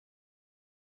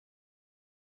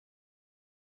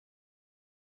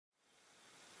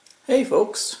Hey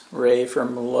folks, Ray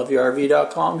from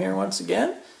loveyourrv.com here once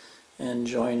again,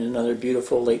 enjoying another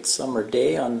beautiful late summer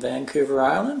day on Vancouver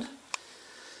Island.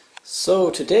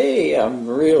 So today I'm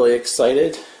really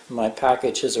excited. My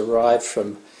package has arrived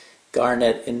from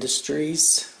Garnet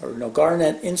Instruments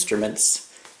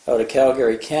out of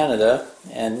Calgary, Canada,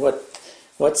 and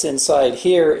what's inside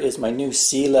here is my new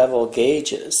sea level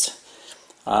gauges.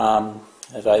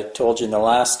 As I told you in the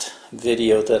last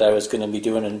video that I was going to be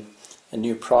doing a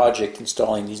new project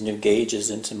installing these new gauges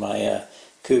into my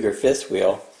Cougar fifth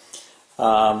wheel.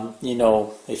 You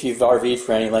know, if you've RV'd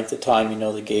for any length of time, you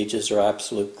know the gauges are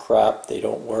absolute crap. They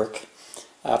don't work.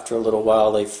 After a little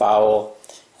while they foul.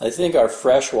 I think our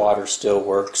fresh water still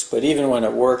works, but even when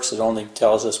it works it only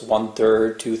tells us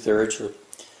 1/3, 2/3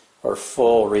 or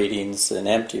full readings and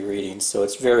empty readings, so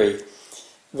it's very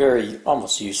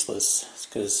almost useless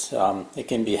because it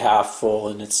can be half full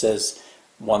and it says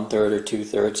 1/3 or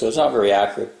 2/3, so it's not very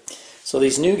accurate. So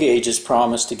these new gauges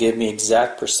promise to give me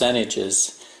exact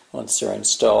percentages once they're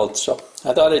installed. So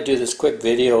I thought I'd do this quick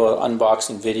video,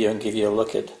 unboxing video, and give you a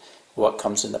look at what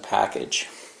comes in the package.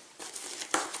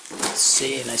 Let's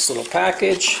see, nice little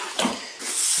package.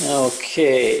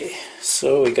 Okay,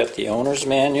 so we got the owner's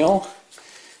manual,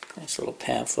 nice little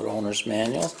pamphlet owner's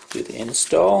manual. Do the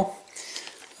install,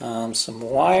 some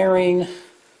wiring.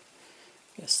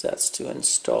 Guess that's to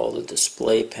install the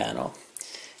display panel.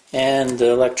 And the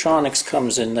electronics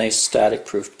comes in nice static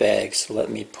proof bags, so let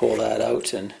me pull that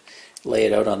out and lay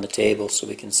it out on the table so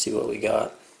we can see what we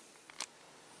got.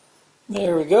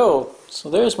 There we go. So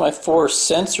there's my 4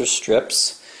 sensor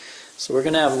strips. So we're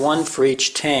going to have one for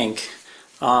each tank.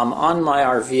 On my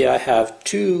RV I have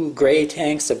 2 gray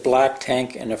tanks, a black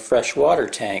tank, and a freshwater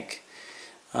tank.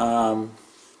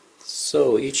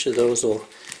 So each of those will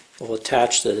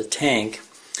attach to the tank.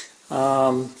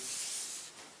 And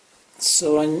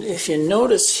if you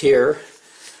notice here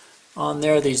on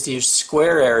there, these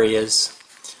square areas,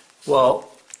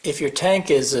 well, if your tank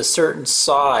is a certain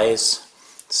size,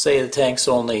 say the tank's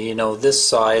only this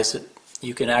size,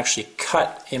 you can actually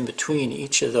cut in between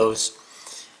each of those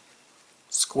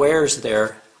squares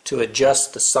there to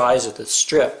adjust the size of the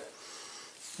strip,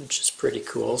 which is pretty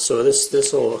cool. So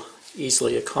this will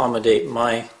easily accommodate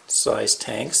my size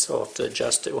tanks. I'll have to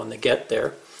adjust it when they get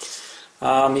there.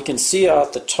 You can see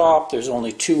off the top there's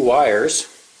only 2 wires,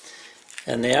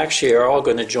 and they actually are all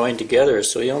going to join together,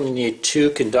 so you only need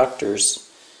 2 conductors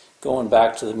going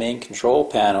back to the main control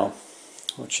panel,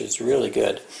 which is really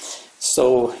good.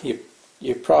 So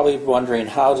you're probably wondering,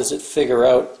 how does it figure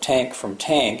out tank from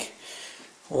tank?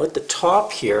 Well, at the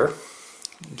top here,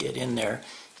 get in there,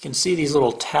 you can see these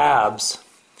little tabs,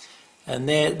 and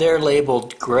they're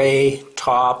labeled gray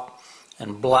top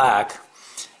and black,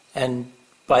 and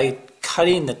by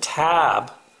cutting the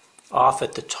tab off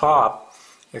at the top,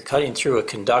 you're cutting through a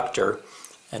conductor,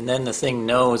 and then the thing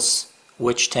knows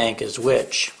which tank is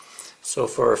which. So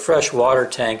for a fresh water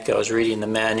tank, I was reading the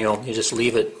manual, you just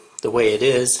leave it the way it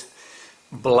is.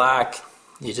 Black,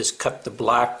 you just cut the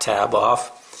black tab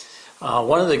off.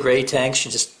 One of the gray tanks,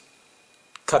 you just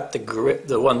cut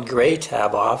the one gray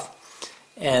tab off,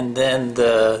 and then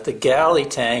the galley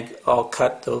tank, I'll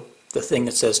cut the thing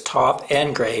that says top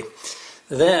and gray.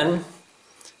 Then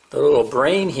the little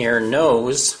brain here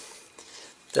knows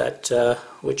that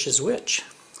which is which.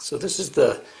 So this is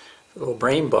the little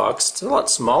brain box. It's a lot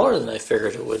smaller than I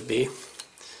figured it would be,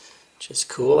 which is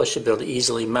cool. I should be able to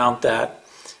easily mount that.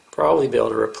 Probably be able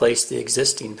to replace the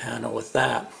existing panel with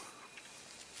that.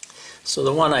 So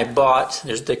the one I bought,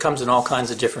 it comes in all kinds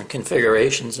of different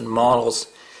configurations and models,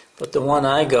 but the one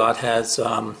I got has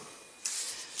the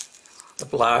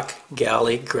black,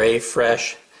 galley, gray,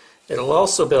 fresh. It'll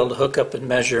also be able to hook up and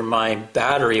measure my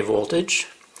battery voltage,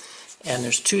 and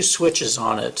there's 2 switches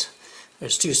on it.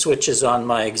 There's 2 switches on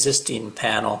my existing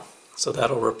panel, so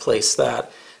that'll replace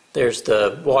that. There's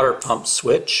the water pump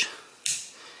switch,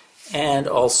 and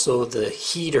also the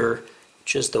heater,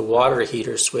 which is the water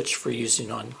heater switch for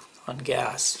using on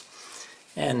gas.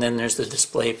 And then there's the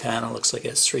display panel. Looks like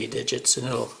it's 3 digits, and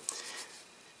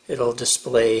it'll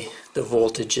display the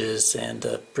voltages and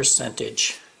the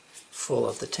percentage full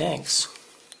of the tanks.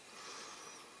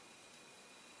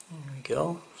 There we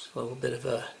go. There's a little bit of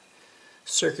a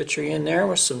circuitry in there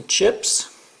with some chips.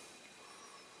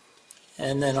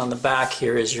 And then on the back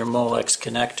here is your Molex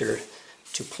connector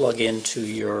to plug into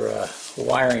your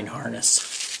wiring harness.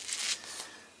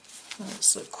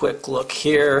 That's a quick look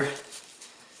here.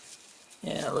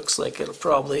 Yeah, it looks like it'll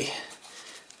probably,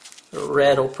 the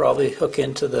red will probably hook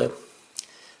into the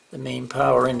main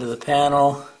power into the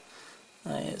panel.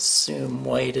 I assume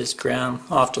white is ground.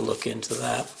 I'll have to look into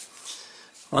that.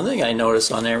 One thing I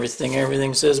notice on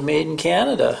everything says made in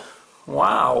Canada.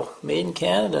 Wow, made in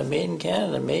Canada, made in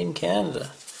Canada, made in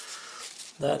Canada.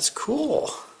 That's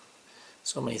cool.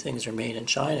 So many things are made in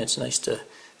China. It's nice to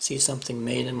see something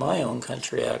made in my own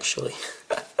country, actually.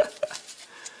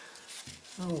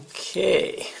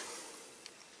 Okay.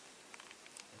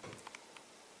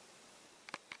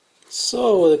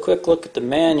 So with a quick look at the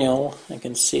manual, I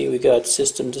can see we got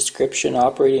system description,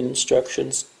 operating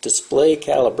instructions, display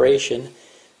calibration,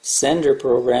 sender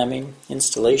programming,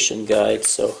 installation guide.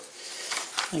 So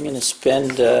I'm going to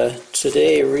spend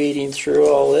today reading through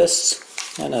all this,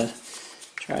 kind of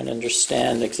trying to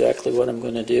understand exactly what I'm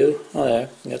going to do. Oh yeah,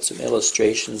 I got some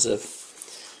illustrations of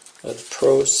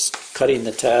pros cutting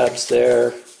the tabs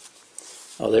there.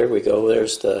 Oh, there we go.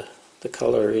 There's the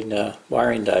coloring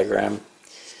wiring diagram.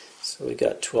 So we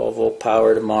got 12 volt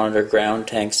power to monitor ground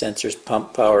tank sensors,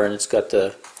 pump power, and it's got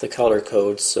the color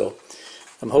codes. So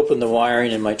I'm hoping the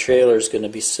wiring in my trailer is going to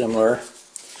be similar.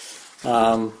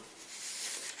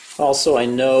 Also, I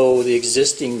know the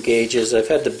existing gauges. I've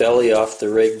had the belly off the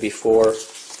rig before,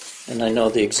 and I know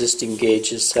the existing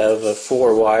gauges have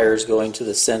 4 wires going to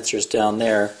the sensors down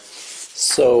there.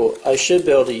 So I should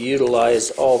be able to utilize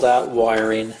all that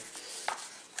wiring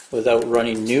without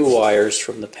running new wires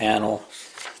from the panel.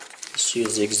 Just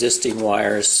use the existing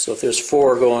wires. So if there's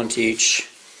 4 going to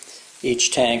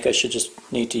each tank, I should just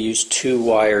need to use 2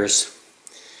 wires.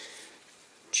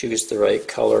 Choose the right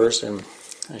colors and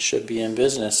I should be in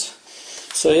business.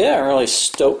 So yeah, I'm really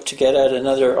stoked to get at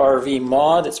another RV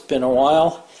mod. It's been a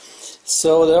while.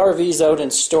 So the RV's out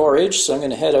in storage, so I'm going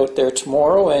to head out there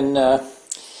tomorrow and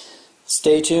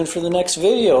stay tuned for the next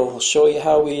video. We'll show you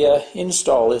how we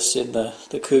install this in the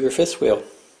Cougar fifth wheel.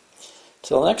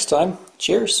 Till next time,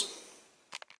 cheers.